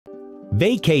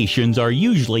Vacations are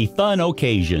usually fun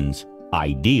occasions,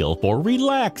 ideal for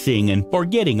relaxing and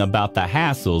forgetting about the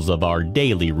hassles of our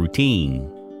daily routine.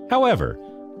 However,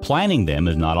 planning them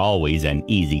is not always an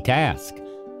easy task.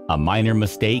 A minor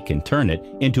mistake can turn it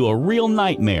into a real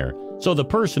nightmare, so the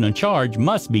person in charge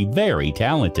must be very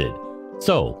talented.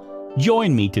 So,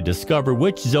 join me to discover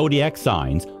which zodiac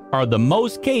signs are the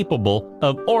most capable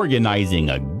of organizing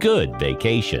a good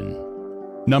vacation.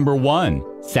 Number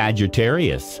 1.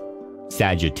 Sagittarius.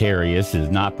 Sagittarius is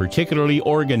not particularly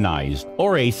organized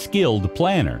or a skilled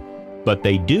planner, but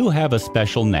they do have a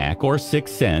special knack or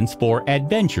sixth sense for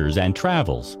adventures and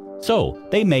travels, so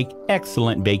they make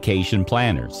excellent vacation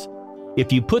planners.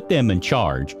 If you put them in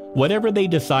charge, whatever they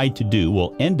decide to do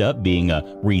will end up being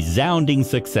a resounding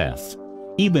success,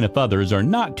 even if others are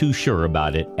not too sure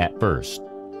about it at first.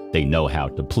 They know how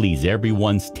to please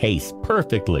everyone's taste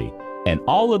perfectly, and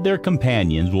all of their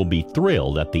companions will be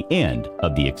thrilled at the end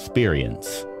of the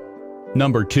experience.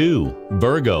 Number 2.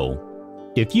 Virgo.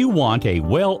 If you want a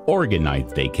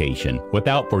well-organized vacation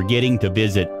without forgetting to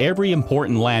visit every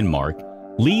important landmark,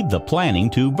 leave the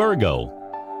planning to Virgo.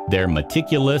 Their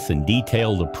meticulous and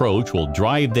detailed approach will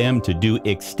drive them to do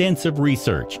extensive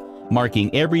research,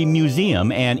 marking every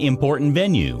museum and important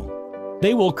venue.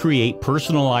 They will create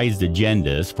personalized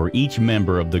agendas for each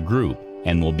member of the group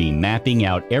and will be mapping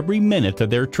out every minute of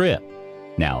their trip.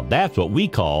 Now that's what we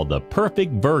call the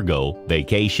perfect Virgo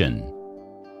vacation.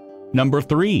 Number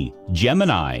 3.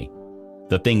 Gemini.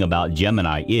 The thing about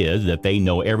Gemini is that they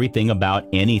know everything about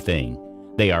anything.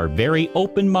 They are very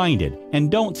open-minded and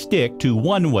don't stick to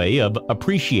one way of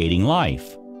appreciating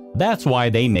life. That's why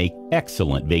they make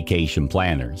excellent vacation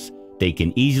planners. They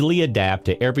can easily adapt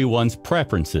to everyone's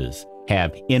preferences,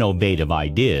 have innovative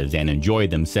ideas, and enjoy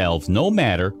themselves no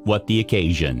matter what the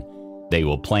occasion. They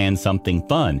will plan something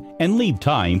fun and leave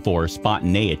time for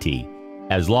spontaneity.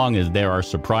 As long as there are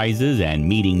surprises and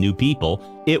meeting new people,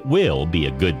 it will be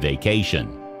a good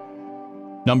vacation.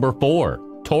 Number 4.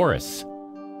 Taurus.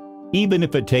 Even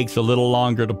if it takes a little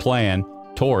longer to plan,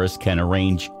 Taurus can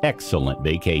arrange excellent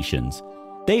vacations.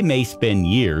 They may spend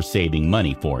years saving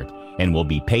money for it and will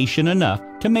be patient enough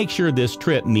to make sure this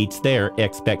trip meets their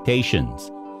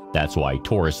expectations. That's why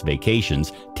Taurus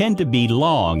vacations tend to be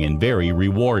long and very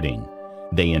rewarding.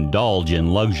 They indulge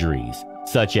in luxuries,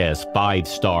 such as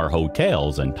 5-star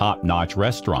hotels and top-notch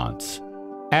restaurants.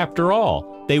 After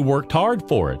all, they worked hard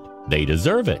for it. They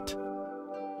deserve it.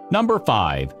 Number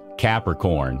 5.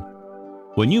 Capricorn.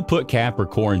 When you put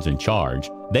Capricorns in charge,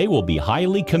 they will be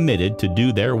highly committed to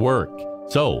do their work.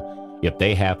 So, if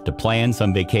they have to plan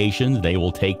some vacations, they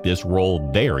will take this role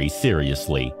very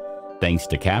seriously. Thanks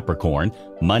to Capricorn,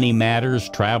 money matters,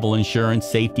 travel insurance,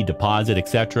 safety deposit,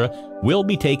 etc. will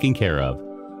be taken care of.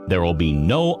 There will be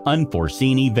no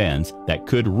unforeseen events that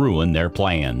could ruin their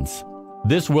plans.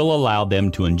 This will allow them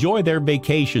to enjoy their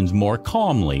vacations more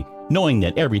calmly, knowing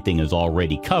that everything is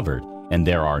already covered and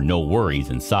there are no worries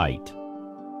in sight.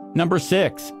 Number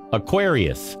 6.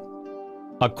 Aquarius.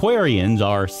 Aquarians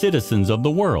are citizens of the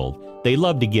world. They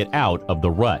love to get out of the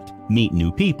rut, meet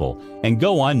new people, and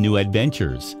go on new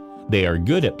adventures. They are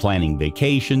good at planning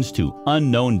vacations to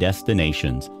unknown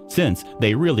destinations, since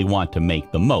they really want to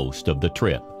make the most of the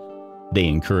trip. They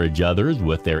encourage others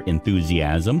with their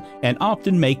enthusiasm and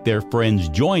often make their friends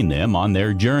join them on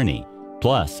their journey.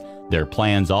 Plus, their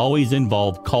plans always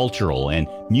involve cultural and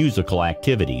musical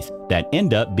activities that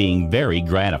end up being very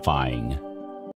gratifying.